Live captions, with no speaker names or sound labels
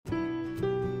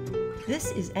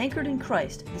This is Anchored in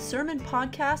Christ, the sermon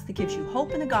podcast that gives you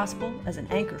hope in the gospel as an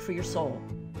anchor for your soul.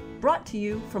 Brought to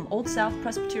you from Old South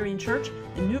Presbyterian Church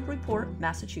in Newburyport,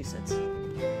 Massachusetts.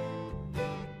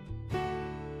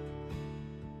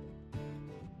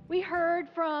 We heard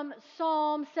from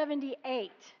Psalm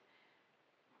 78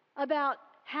 about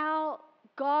how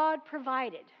God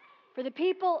provided for the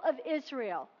people of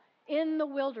Israel in the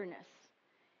wilderness.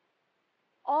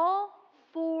 All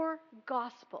four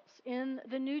Gospels in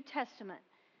the New Testament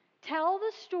tell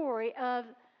the story of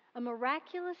a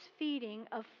miraculous feeding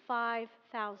of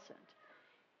 5,000.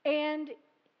 And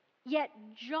yet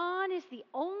John is the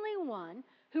only one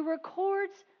who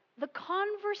records the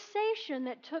conversation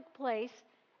that took place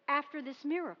after this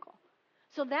miracle.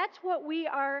 So that's what we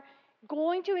are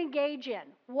going to engage in.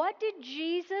 What did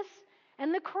Jesus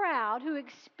and the crowd who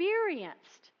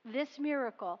experienced this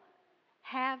miracle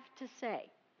have to say?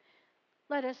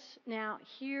 Let us now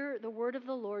hear the word of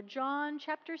the Lord. John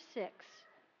chapter 6,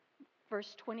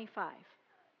 verse 25.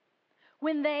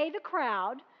 When they, the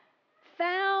crowd,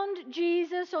 found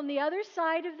Jesus on the other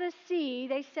side of the sea,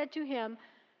 they said to him,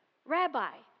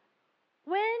 "Rabbi,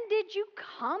 when did you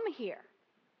come here?"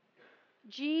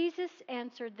 Jesus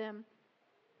answered them,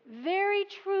 "Very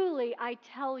truly I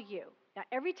tell you." Now,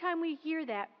 every time we hear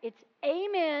that, it's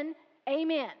amen,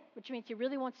 amen, which means he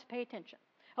really wants to pay attention.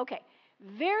 Okay.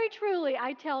 Very truly,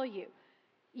 I tell you,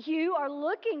 you are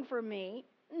looking for me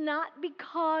not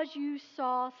because you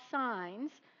saw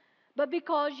signs, but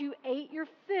because you ate your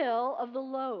fill of the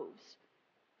loaves.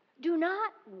 Do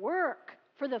not work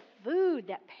for the food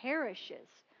that perishes,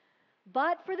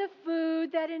 but for the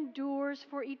food that endures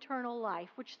for eternal life,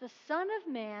 which the Son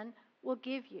of Man will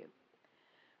give you.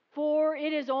 For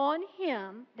it is on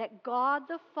him that God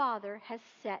the Father has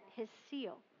set his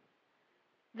seal.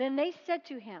 Then they said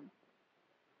to him,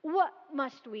 "What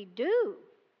must we do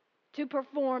to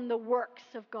perform the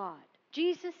works of God?"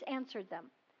 Jesus answered them,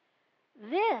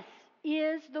 "This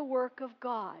is the work of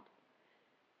God,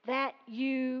 that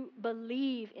you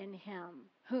believe in him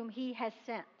whom he has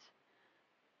sent."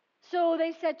 So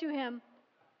they said to him,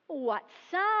 "What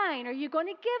sign are you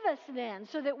going to give us then,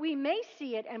 so that we may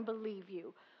see it and believe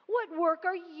you? What work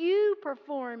are you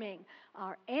performing?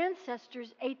 Our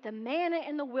ancestors ate the manna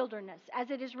in the wilderness, as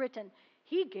it is written,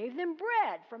 He gave them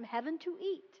bread from heaven to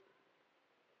eat."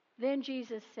 Then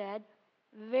Jesus said,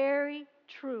 "Very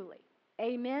truly,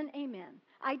 amen, amen,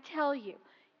 I tell you,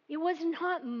 it was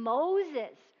not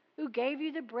Moses who gave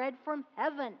you the bread from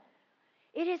heaven.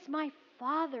 It is my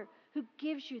Father who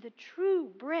gives you the true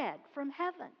bread from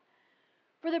heaven.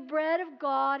 For the bread of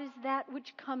God is that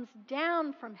which comes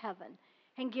down from heaven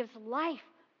and gives life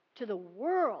to the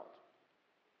world."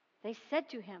 They said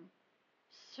to him,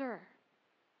 "Sir,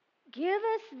 give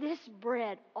us this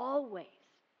bread always."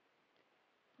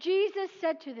 Jesus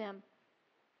said to them,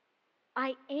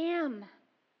 "I am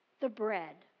the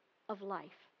bread of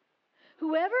life.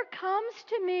 Whoever comes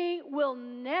to me will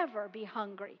never be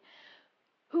hungry.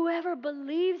 Whoever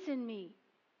believes in me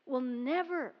will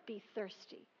never be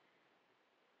thirsty.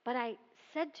 But I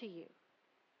said to you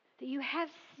that you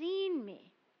have seen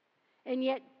me and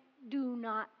yet do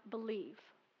not believe."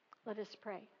 Let us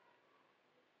pray.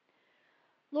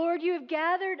 Lord, you have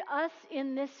gathered us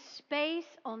in this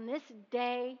space on this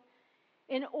day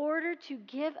in order to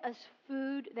give us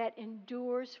food that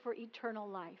endures for eternal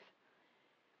life.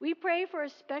 We pray for a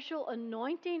special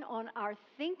anointing on our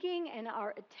thinking and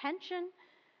our attention,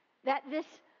 that this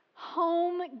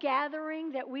home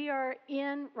gathering that we are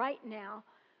in right now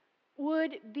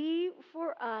would be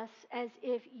for us as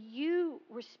if you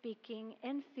were speaking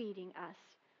and feeding us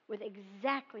with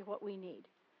exactly what we need.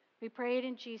 We pray it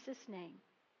in Jesus' name.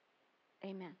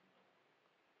 Amen.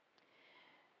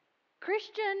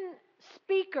 Christian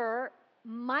speaker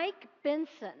Mike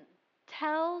Benson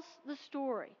tells the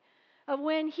story of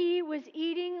when he was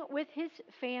eating with his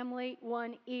family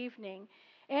one evening,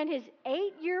 and his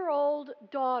 8-year-old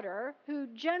daughter, who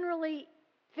generally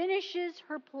finishes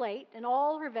her plate and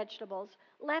all her vegetables,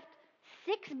 left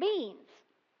 6 beans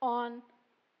on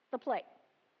the plate.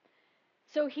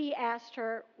 So he asked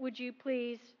her, "Would you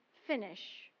please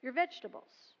finish your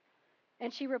vegetables?"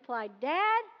 And she replied,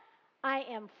 "Dad, I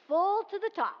am full to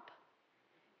the top."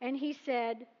 And he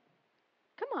said,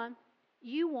 "Come on,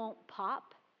 you won't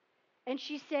pop." And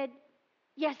she said,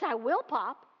 "Yes, I will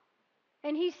pop."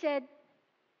 And he said,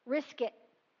 "Risk it."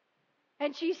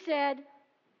 And she said,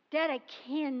 "Dad, I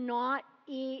cannot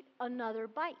eat another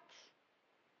bite."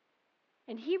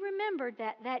 And he remembered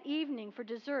that evening for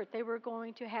dessert, they were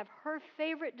going to have her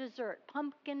favorite dessert,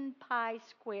 pumpkin pie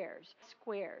squares.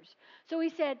 So he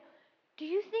said, "Do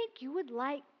you think you would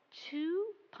like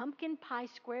 2 pumpkin pie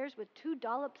squares with 2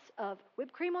 dollops of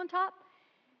whipped cream on top?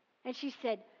 And she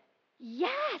said,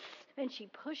 yes! And she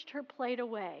pushed her plate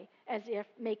away as if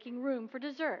making room for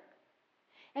dessert.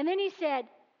 And then he said,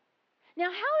 now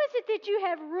how is it that you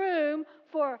have room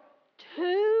for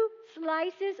 2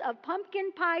 slices of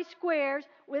pumpkin pie squares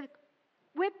with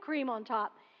whipped cream on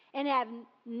top and have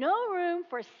no room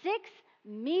for 6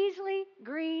 measly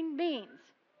green beans?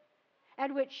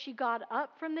 At which she got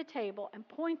up from the table and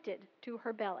pointed to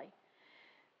her belly.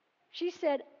 She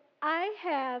said, I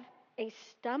have a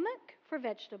stomach for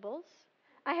vegetables,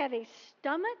 I have a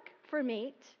stomach for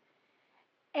meat,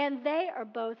 and they are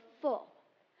both full.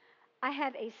 I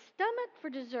have a stomach for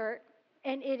dessert,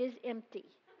 and it is empty.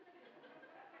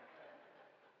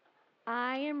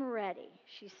 I am ready,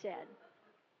 she said.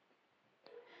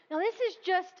 Now, this is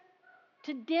just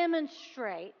to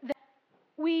demonstrate that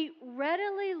we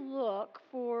readily look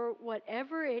for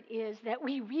whatever it is that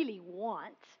we really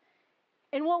want.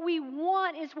 And what we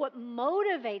want is what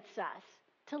motivates us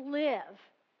to live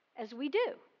as we do.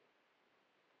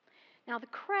 Now, the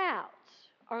crowds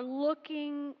are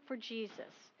looking for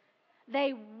Jesus.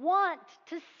 They want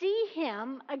to see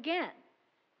him again.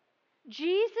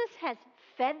 Jesus has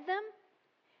fed them,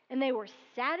 and they were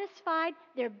satisfied.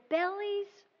 Their bellies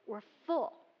were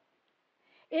full.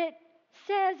 It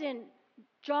says in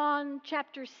John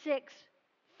chapter 6,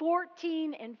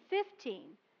 14 and 15,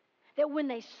 that when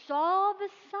they saw the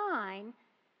sign,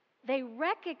 they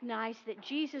recognized that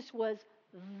Jesus was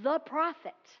the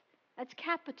prophet. That's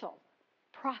capital,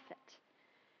 prophet.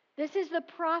 This is the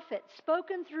prophet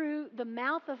spoken through the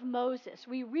mouth of Moses.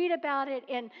 We read about it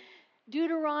in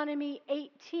Deuteronomy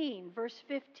 18, verse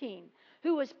 15,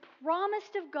 who was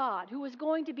promised of God, who was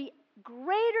going to be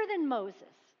greater than Moses.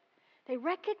 They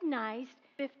recognized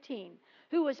 15,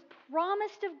 who was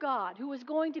promised of God, who was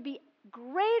going to be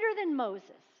greater than Moses.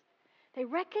 They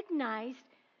recognized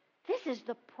this is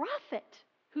the prophet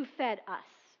who fed us.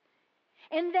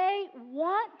 And they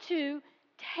want to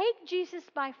take Jesus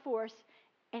by force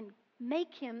and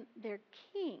make him their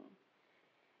king.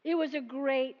 It was a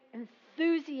great,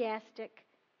 enthusiastic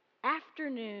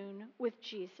afternoon with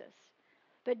Jesus.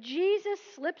 But Jesus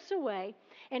slips away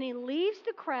and he leaves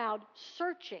the crowd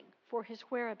searching for his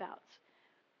whereabouts.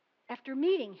 After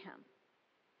meeting him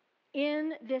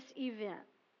in this event,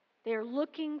 they're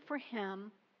looking for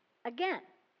him again.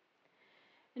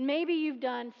 And maybe you've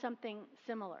done something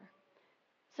similar.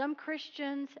 Some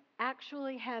Christians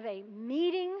actually have a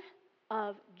meeting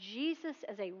of Jesus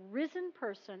as a risen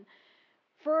person,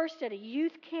 first at a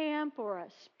youth camp or a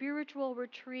spiritual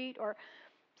retreat, or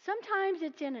sometimes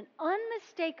it's in an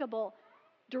unmistakable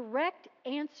direct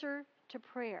answer to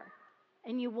prayer,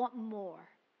 and you want more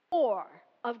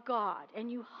of God, and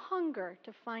you hunger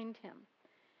to find him.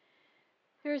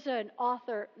 There's an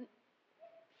author,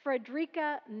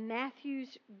 Frederica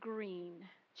Matthews Green.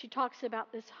 She talks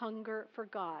about this hunger for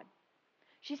God.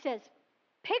 She says,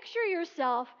 picture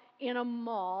yourself in a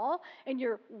mall and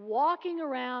you're walking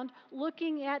around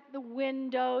looking at the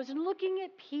windows and looking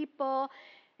at people,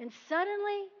 and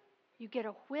suddenly you get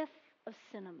a whiff of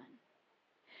cinnamon.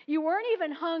 You weren't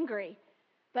even hungry,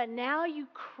 but now you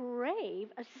crave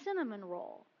a cinnamon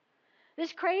roll.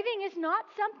 This craving is not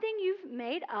something you've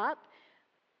made up.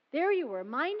 There you were,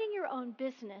 minding your own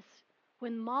business,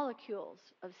 when molecules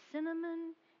of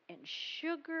cinnamon and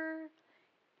sugar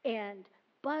and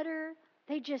butter,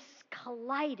 they just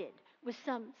collided with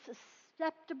some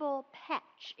susceptible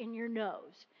patch in your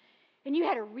nose. And you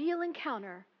had a real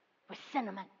encounter with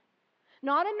cinnamon.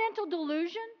 Not a mental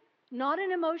delusion, not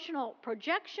an emotional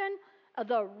projection, of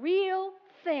the real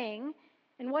thing.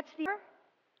 And what's the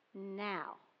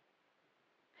now?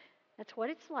 That's what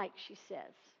it's like, she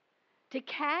says, to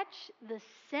catch the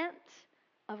scent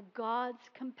of God's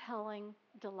compelling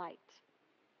delight.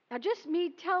 Now, just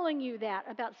me telling you that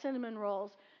about cinnamon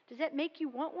rolls, does that make you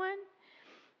want one?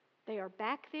 They are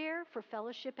back there for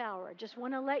fellowship hour. I just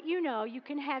want to let you know you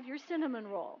can have your cinnamon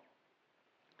roll.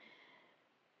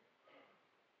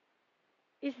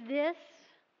 Is this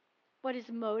what is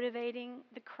motivating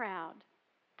the crowd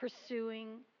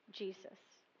pursuing Jesus?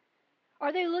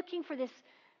 Are they looking for this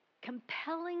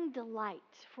compelling delight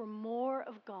for more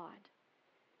of God?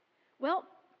 Well,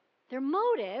 their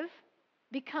motive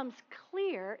becomes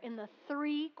clear in the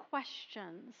 3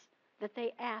 questions that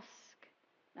they ask.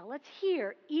 Now let's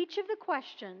hear each of the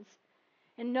questions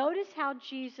and notice how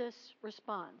Jesus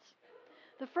responds.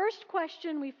 The first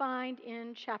question we find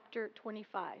in chapter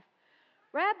 25.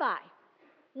 Rabbi,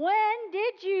 when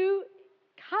did you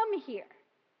come here?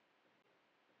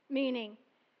 Meaning,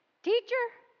 teacher,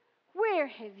 where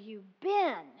have you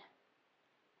been?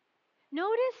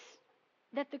 Notice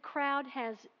that the crowd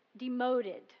has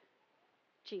demoted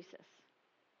Jesus.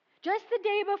 Just the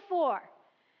day before,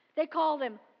 they called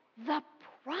him the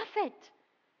prophet,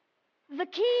 the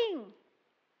king.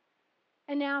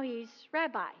 And now he's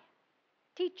rabbi,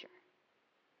 teacher.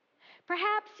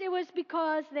 Perhaps it was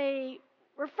because they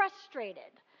were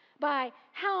frustrated by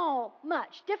how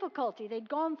much difficulty they'd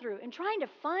gone through in trying to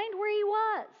find where he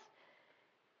was.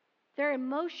 Their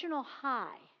emotional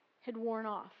high had worn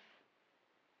off.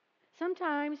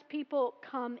 Sometimes people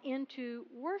come into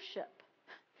worship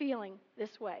feeling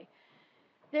this way.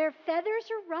 Their feathers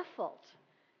are ruffled.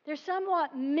 They're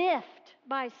somewhat miffed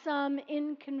by some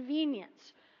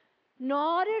inconvenience,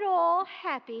 not at all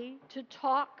happy to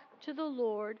talk to the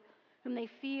Lord whom they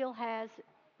feel has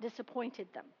disappointed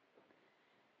them.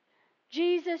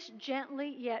 Jesus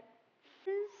gently yet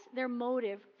is their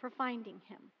motive for finding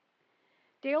him.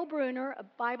 Dale Bruner, a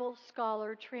Bible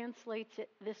scholar, translates it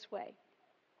this way.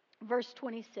 Verse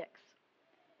 26.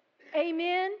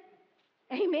 Amen.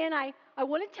 Amen. I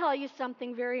want to tell you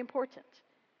something very important.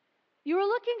 You are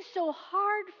looking so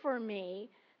hard for me,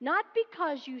 not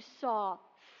because you saw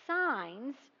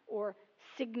signs or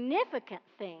significant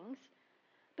things,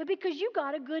 but because you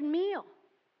got a good meal.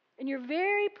 And you're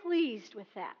very pleased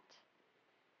with that.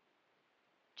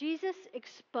 Jesus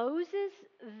exposes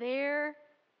their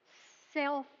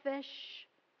selfish,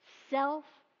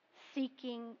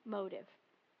 self-seeking motive.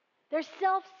 They're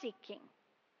self-seeking,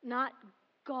 not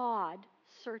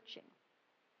God-searching.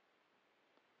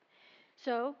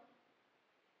 So,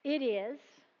 it is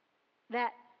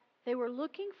that they were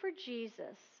looking for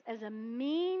Jesus as a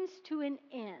means to an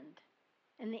end,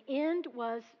 and the end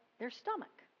was their stomach.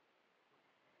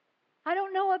 I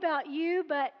don't know about you,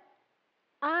 but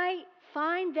I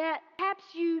find that perhaps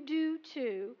you do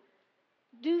too,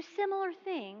 do similar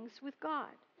things with God.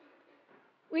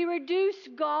 We reduce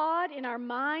God in our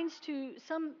minds to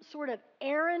some sort of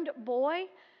errand boy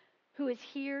who is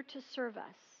here to serve us.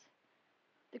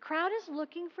 The crowd is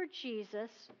looking for Jesus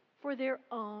for their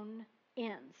own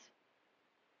ends.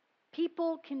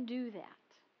 People can do that.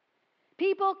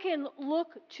 People can look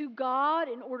to God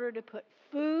in order to put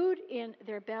food in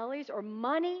their bellies, or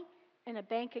money in a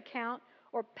bank account,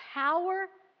 or power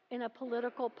in a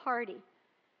political party.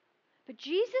 But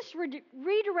Jesus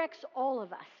redirects all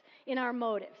of us in our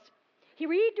motives. He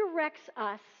redirects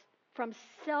us from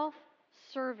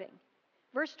self-serving.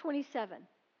 Verse 27,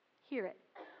 hear it.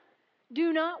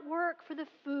 Do not work for the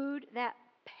food that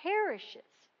perishes.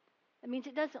 That means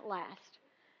it doesn't last.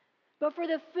 But for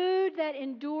the food that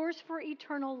endures for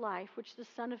eternal life, which the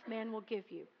Son of Man will give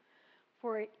you.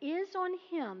 For it is on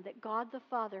him that God the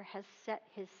Father has set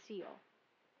his seal.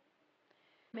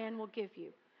 Man will give you.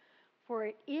 For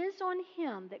it is on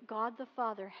him that God the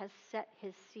Father has set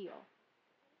his seal.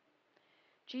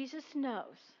 Jesus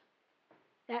knows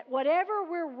that whatever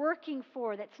we're working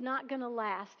for that's not going to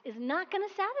last is not going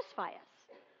to satisfy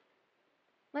us.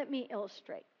 Let me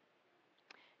illustrate.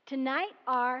 Tonight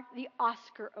are the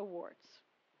Oscar Awards.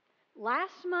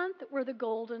 Last month were the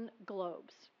Golden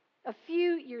Globes. A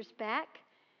few years back,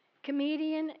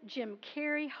 comedian Jim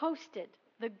Carrey hosted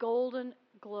the Golden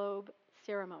Globe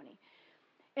ceremony.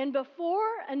 And before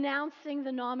announcing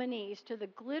the nominees to the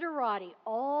glitterati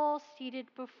all seated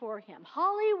before him,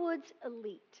 Hollywood's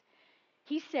elite,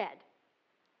 he said,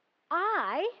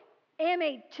 I am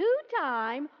a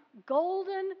two-time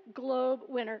Golden Globe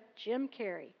winner, Jim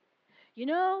Carrey. You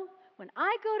know, when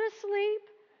I go to sleep,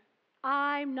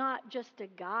 I'm not just a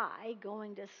guy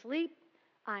going to sleep.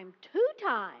 I'm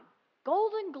two-time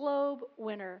Golden Globe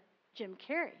winner, Jim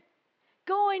Carrey.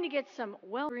 Going to get some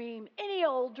dream, any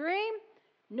old dream?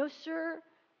 No, sir.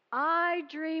 I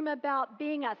dream about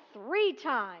being a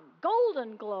three-time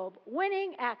Golden Globe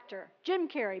winning actor, Jim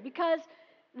Carrey, because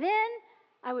then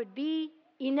I would be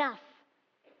enough.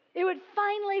 It would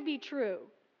finally be true.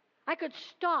 I could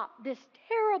stop this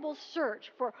terrible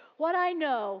search for what I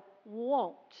know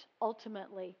won't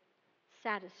ultimately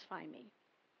satisfy me.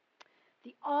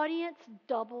 The audience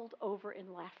doubled over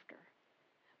in laughter.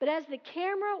 But as the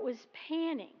camera was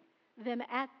panning them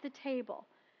at the table,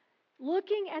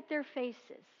 looking at their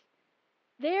faces,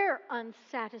 their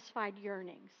unsatisfied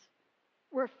yearnings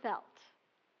were felt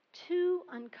too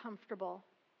uncomfortable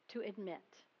to admit.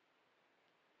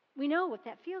 We know what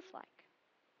that feels like.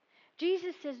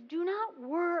 Jesus says, do not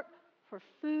work for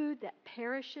food that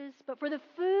perishes, but for the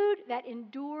food that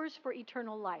endures for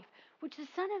eternal life, which the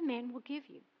Son of Man will give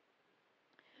you.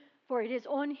 For it is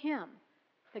on him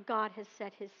that God has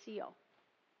set his seal.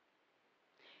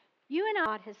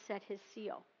 God has set his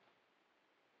seal.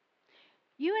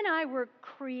 You and I were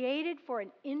created for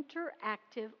an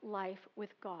interactive life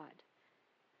with God.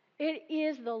 It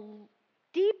is the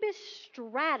deepest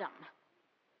stratum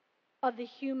of the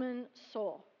human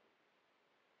soul.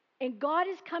 And God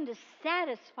has come to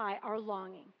satisfy our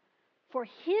longing for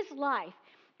His life.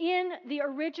 In the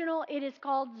original, it is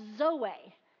called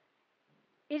Zoe.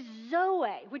 It's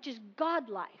Zoe, which is God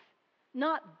life,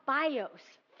 not bios,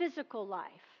 physical life,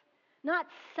 not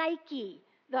psyche,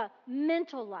 the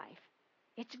mental life.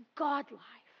 It's God life.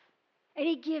 And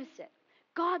He gives it.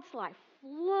 God's life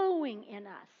flowing in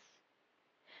us.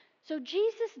 So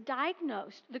Jesus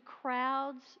diagnosed the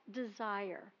crowd's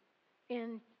desire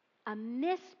in a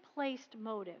misplaced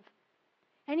motive.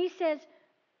 And He says,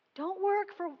 don't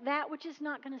work for that which is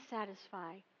not going to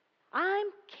satisfy. I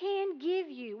can give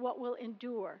you what will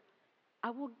endure.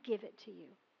 I will give it to you.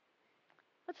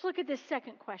 Let's look at this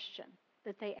second question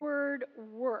that they word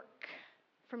work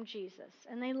from Jesus,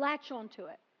 and they latch onto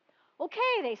it.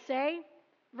 Okay, they say,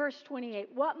 verse 28,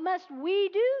 what must we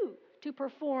do to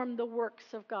perform the works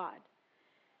of God?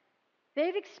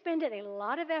 They've expended a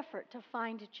lot of effort to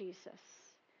find Jesus,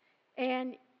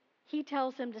 and He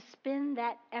tells them to spend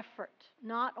that effort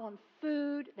not on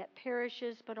food that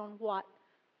perishes, but on what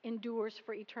endures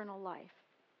for eternal life.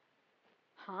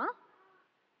 Huh?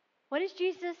 What is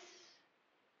Jesus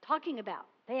talking about?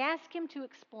 They ask Him to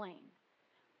explain.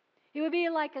 It would be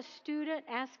like a student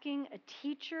asking a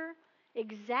teacher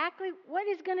exactly what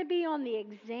is going to be on the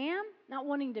exam, not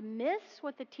wanting to miss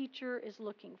what the teacher is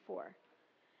looking for.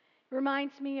 It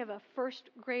reminds me of a first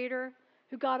grader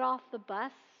who got off the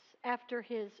bus after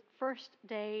his first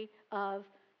day of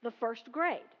the first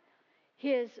grade.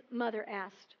 His mother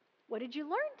asked, what did you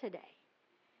learn today?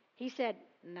 He said,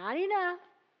 not enough.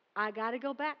 I got to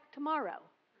go back tomorrow.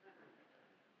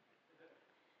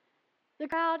 The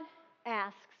crowd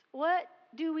asks, what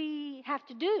do we have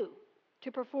to do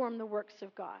to perform the works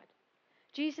of God?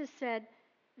 Jesus said,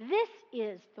 this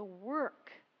is the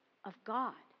work of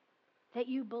God, that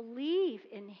you believe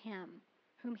in Him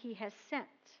whom He has sent.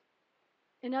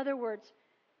 In other words,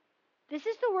 this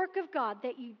is the work of God,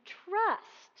 that you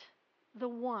trust the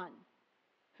one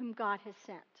whom God has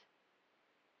sent.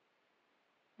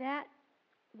 That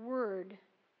word,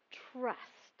 trust,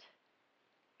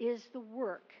 is the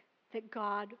work that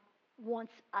God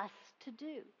wants us to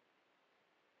do.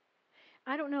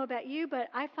 I don't know about you, but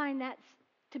I find that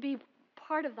to be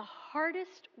part of the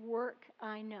hardest work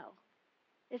I know.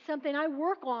 It's something I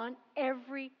work on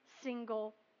every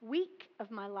single week of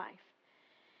my life.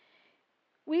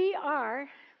 We are,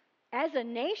 as a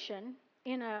nation,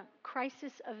 in a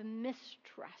crisis of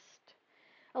mistrust.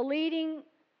 A leading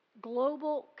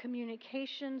global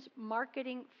communications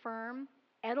marketing firm,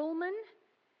 Edelman,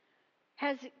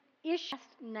 has issued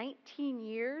 19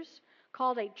 years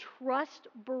called a Trust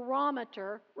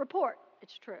Barometer report.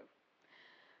 It's true.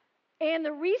 And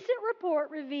the recent report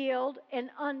revealed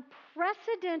an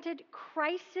unprecedented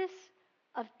crisis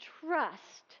of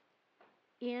trust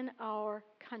in our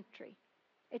country.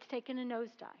 It's taken a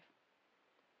nosedive.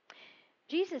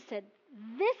 Jesus said,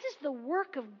 this is the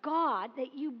work of God,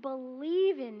 that you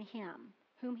believe in Him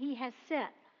whom He has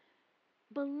sent.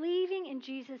 Believing in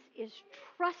Jesus is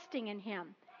trusting in Him,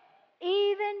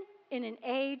 even in an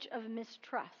age of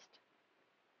mistrust.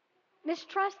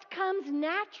 Mistrust comes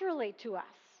naturally to us.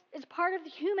 It's part of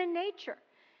human nature.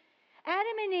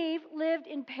 Adam and Eve lived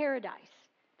in paradise.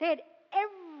 They had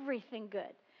everything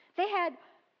good. They had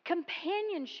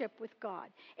companionship with God,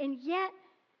 and yet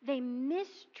they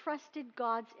mistrusted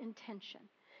God's intention.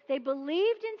 They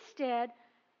believed instead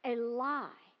a lie,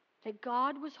 that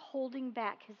God was holding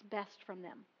back His best from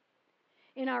them.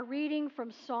 In our reading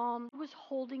from Psalm, He was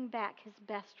holding back His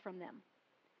best from them.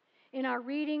 In our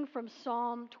reading from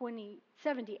Psalm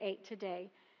 78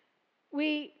 today,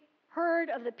 we heard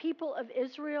of the people of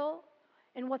Israel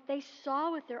and what they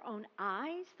saw with their own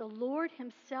eyes, the Lord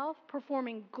Himself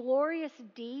performing glorious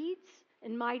deeds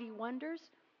and mighty wonders.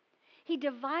 He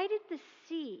divided the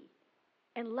sea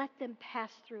and let them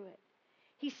pass through it.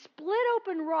 He split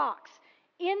open rocks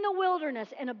in the wilderness,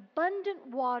 and abundant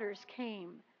waters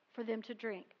came for them to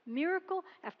drink. Miracle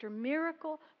after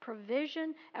miracle,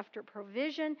 provision after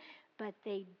provision, but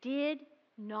they did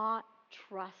not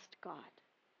trust God.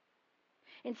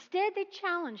 Instead, they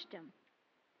challenged Him.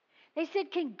 They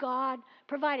said, can God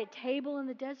provide a table in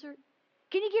the desert?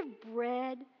 Can He give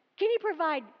bread? Can He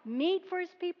provide meat for His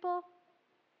people?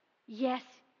 Yes,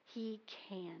 He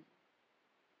can.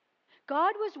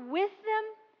 God was with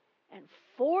them and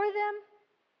for them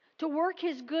to work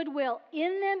His goodwill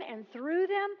in them and through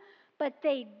them, but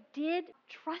they did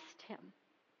trust Him.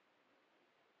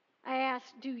 I ask,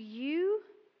 do you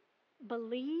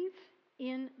believe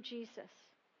in Jesus?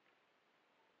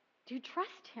 Do you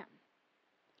trust Him?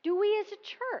 Do we as a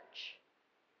church?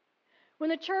 When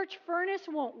the church furnace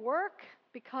won't work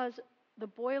because the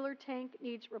boiler tank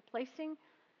needs replacing,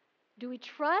 do we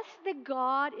trust that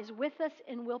God is with us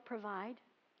and will provide?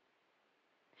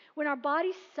 When our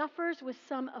body suffers with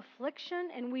some affliction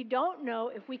and we don't know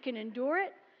if we can endure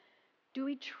it, do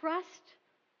we trust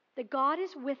that God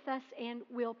is with us and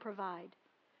will provide?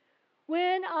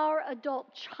 When our adult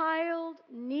child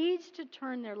needs to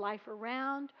turn their life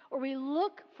around, or we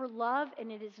look for love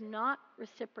and it is not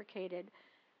reciprocated,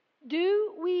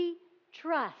 do we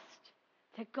trust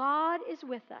that God is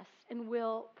with us and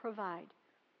will provide?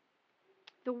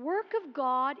 The work of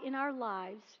God in our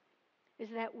lives is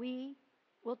that we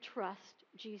will trust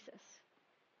Jesus.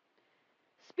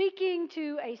 Speaking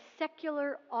to a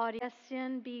secular audience,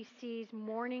 SNBC's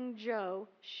Morning Joe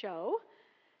show,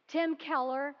 Tim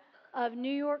Keller of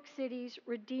New York City's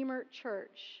Redeemer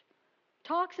Church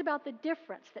talks about the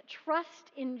difference that trust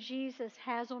in Jesus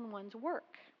has on one's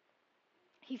work.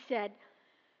 He said,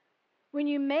 when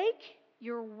you make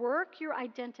your work your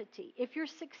identity, if you're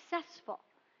successful,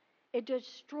 it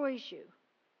destroys you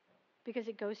because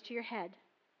it goes to your head.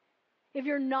 If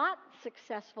you're not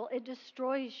successful, it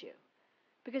destroys you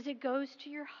because it goes to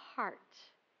your heart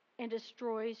and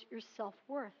destroys your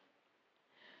self-worth.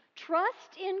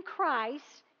 Trust in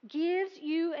Christ gives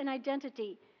you an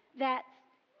identity that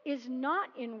is not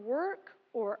in work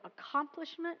or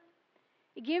accomplishment.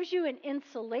 It gives you an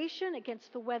insulation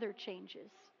against the weather changes.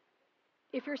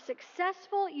 If you're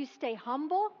successful, you stay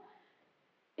humble.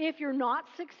 If you're not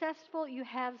successful, you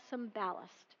have some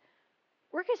ballast.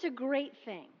 Work is a great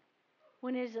thing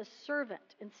when it is a servant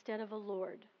instead of a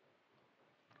Lord.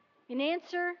 In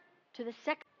answer to the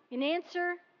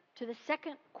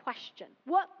second question,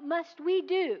 what must we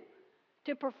do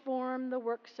to perform the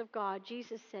works of God?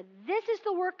 Jesus said, this is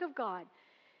the work of God,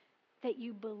 that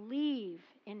you believe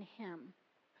in him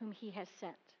whom he has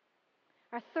sent.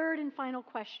 Our third and final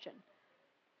question,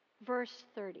 verse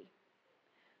 30.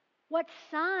 What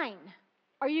sign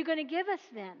are you going to give us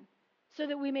then so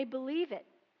that we may believe it?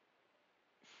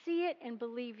 See it and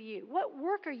believe you. What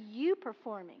work are you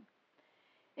performing?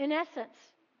 In essence,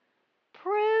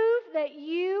 prove that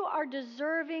you are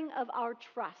deserving of our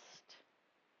trust.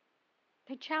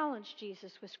 They challenged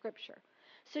Jesus with Scripture,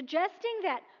 suggesting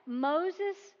that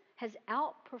Moses has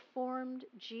outperformed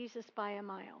Jesus by a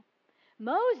mile.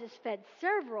 Moses fed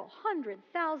several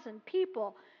 100,000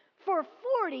 people for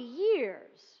 40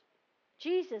 years.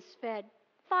 Jesus fed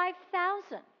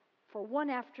 5,000 for one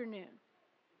afternoon.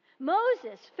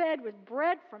 Moses fed with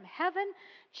bread from heaven.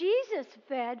 Jesus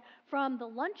fed from the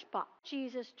lunchbox.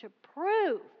 Jesus to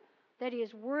prove that he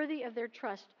is worthy of their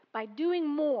trust by doing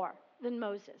more than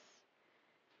Moses.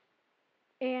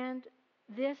 And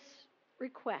this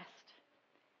request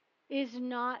is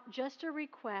not just a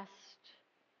request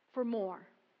for more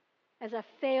as a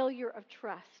failure of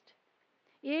trust.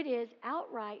 It is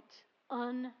outright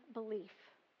unbelief.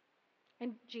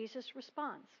 And Jesus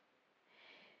responds.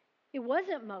 It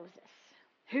wasn't Moses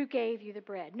who gave you the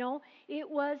bread. No, it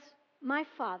was my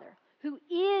Father who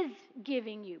is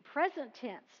giving you, present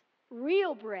tense,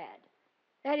 real bread.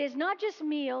 That is not just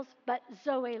meals, but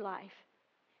Zoe life.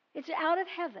 It's out of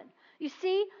heaven. You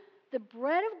see, the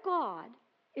bread of God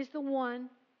is the one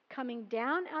coming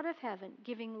down out of heaven,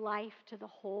 giving life to the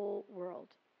whole world.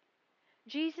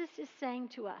 Jesus is saying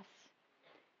to us,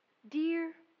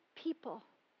 dear people,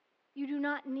 you do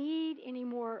not need any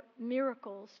more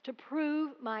miracles to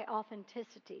prove my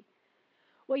authenticity.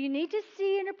 What you need to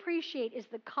see and appreciate is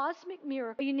the cosmic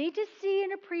miracle. What you need to see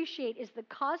and appreciate is the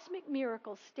cosmic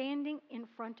miracle standing in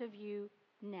front of you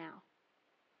now.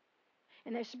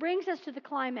 And this brings us to the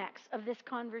climax of this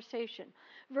conversation,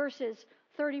 verses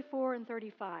 34 and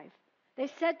 35. They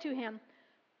said to him,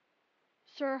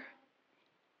 Sir,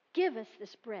 give us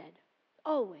this bread,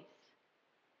 always.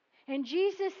 And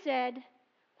Jesus said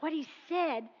what he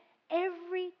said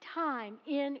every time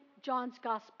in John's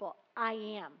gospel, I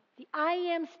am. The I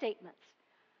am statements.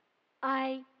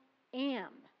 I am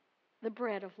the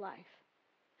bread of life.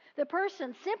 The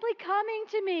person simply coming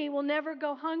to me will never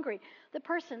go hungry. The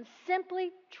person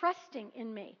simply trusting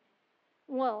in me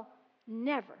will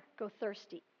never go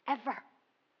thirsty, ever.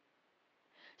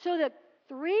 So the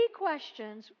three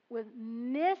questions with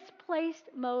misplaced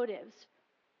motives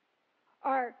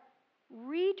are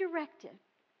redirected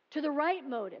to the right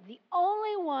motive, the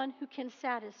only one who can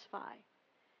satisfy.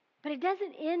 But it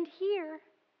doesn't end here.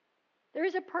 There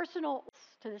is a personal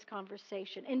to this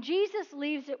conversation, and Jesus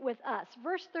leaves it with us.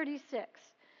 Verse 36,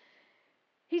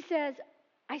 he says,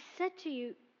 I said to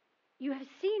you, you have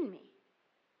seen me,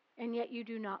 and yet you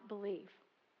do not believe.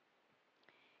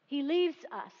 He leaves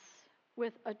us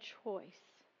with a choice,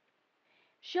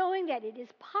 showing that it is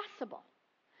possible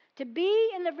to be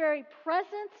in the very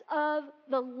presence of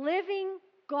the living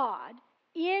God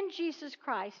in Jesus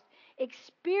Christ,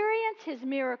 experience his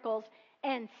miracles,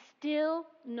 and still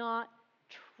not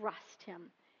trust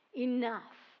him enough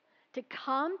to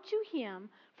come to him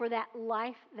for that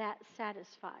life that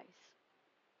satisfies.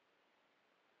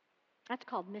 That's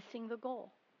called missing the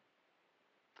goal.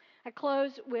 I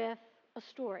close with a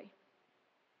story.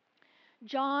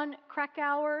 Jon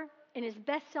Krakauer, in his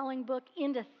best-selling book,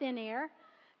 Into Thin Air,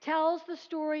 tells the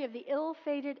story of the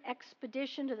ill-fated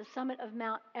expedition to the summit of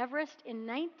Mount Everest in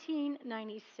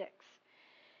 1996.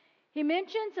 He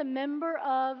mentions a member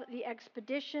of the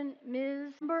expedition,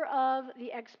 Ms.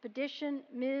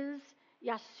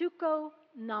 Yasuko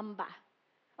Namba,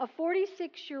 a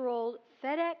 46-year-old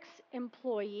FedEx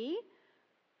employee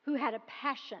who had a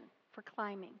passion for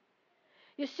climbing.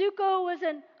 Yasuko was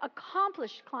an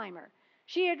accomplished climber.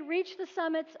 She had reached the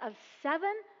summits of 7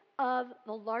 of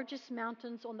the largest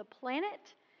mountains on the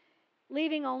planet,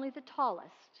 leaving only the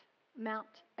tallest, Mount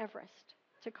Everest,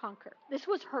 to conquer. This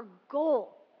was her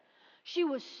goal. She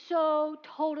was so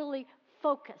totally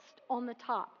focused on the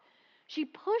top. She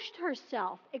pushed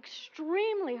herself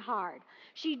extremely hard.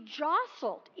 She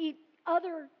jostled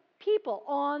other people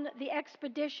on the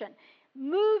expedition,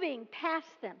 moving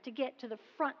past them to get to the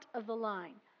front of the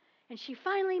line. And she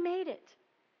finally made it.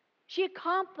 She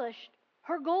accomplished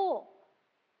her goal.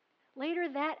 Later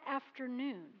that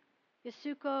afternoon,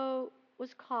 Yasuko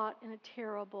was caught in a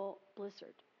terrible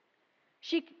blizzard.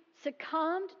 She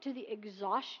succumbed to the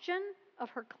exhaustion of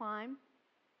her climb.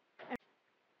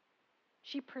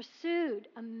 She pursued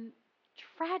a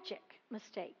tragic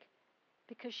mistake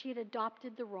because she had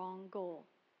adopted the wrong goal.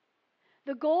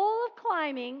 The goal of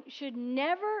climbing should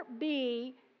never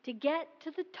be to get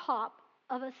to the top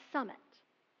of a summit.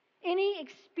 Any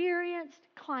experienced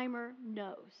climber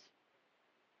knows.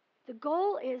 The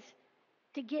goal is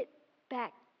to get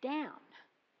back down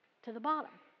to the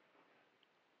bottom.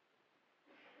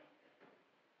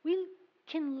 We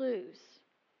can lose.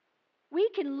 We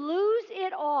can lose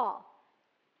it all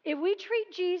if we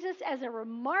treat Jesus as a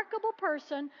remarkable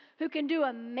person who can do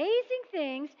amazing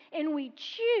things and we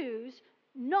choose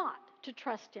not to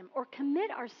trust him or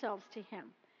commit ourselves to him.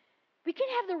 We can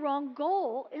have the wrong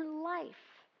goal in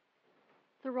life,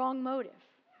 the wrong motive.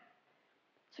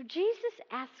 So Jesus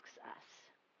asks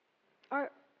us,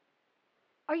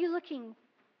 are you looking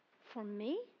for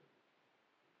me?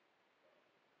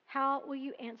 How will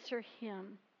you answer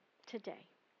him today?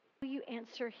 Will you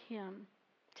answer him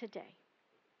today?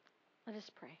 Let us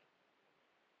pray.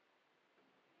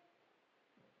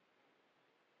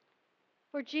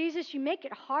 Lord Jesus, you make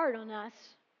it hard on us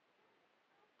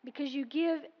because you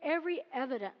give every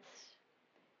evidence,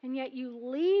 and yet you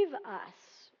leave us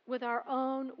with our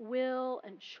own will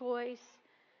and choice,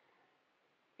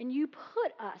 and you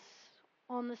put us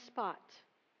on the spot.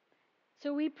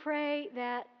 So we pray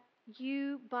that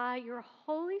you, by your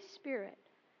Holy Spirit,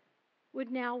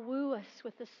 would now woo us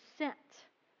with the scent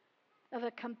of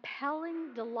a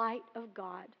compelling delight of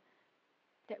God,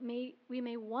 that we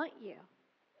may want you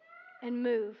and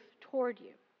move toward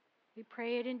you. We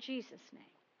pray it in Jesus' name.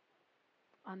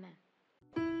 Amen.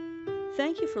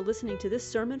 Thank you for listening to this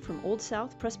sermon from Old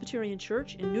South Presbyterian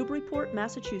Church in Newburyport,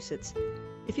 Massachusetts.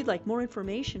 If you'd like more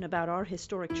information about our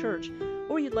historic church,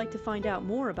 or you'd like to find out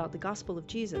more about the Gospel of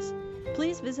Jesus,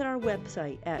 please visit our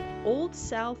website at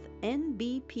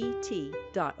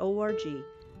oldsouthnbpt.org.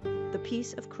 The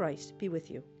peace of Christ be with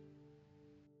you.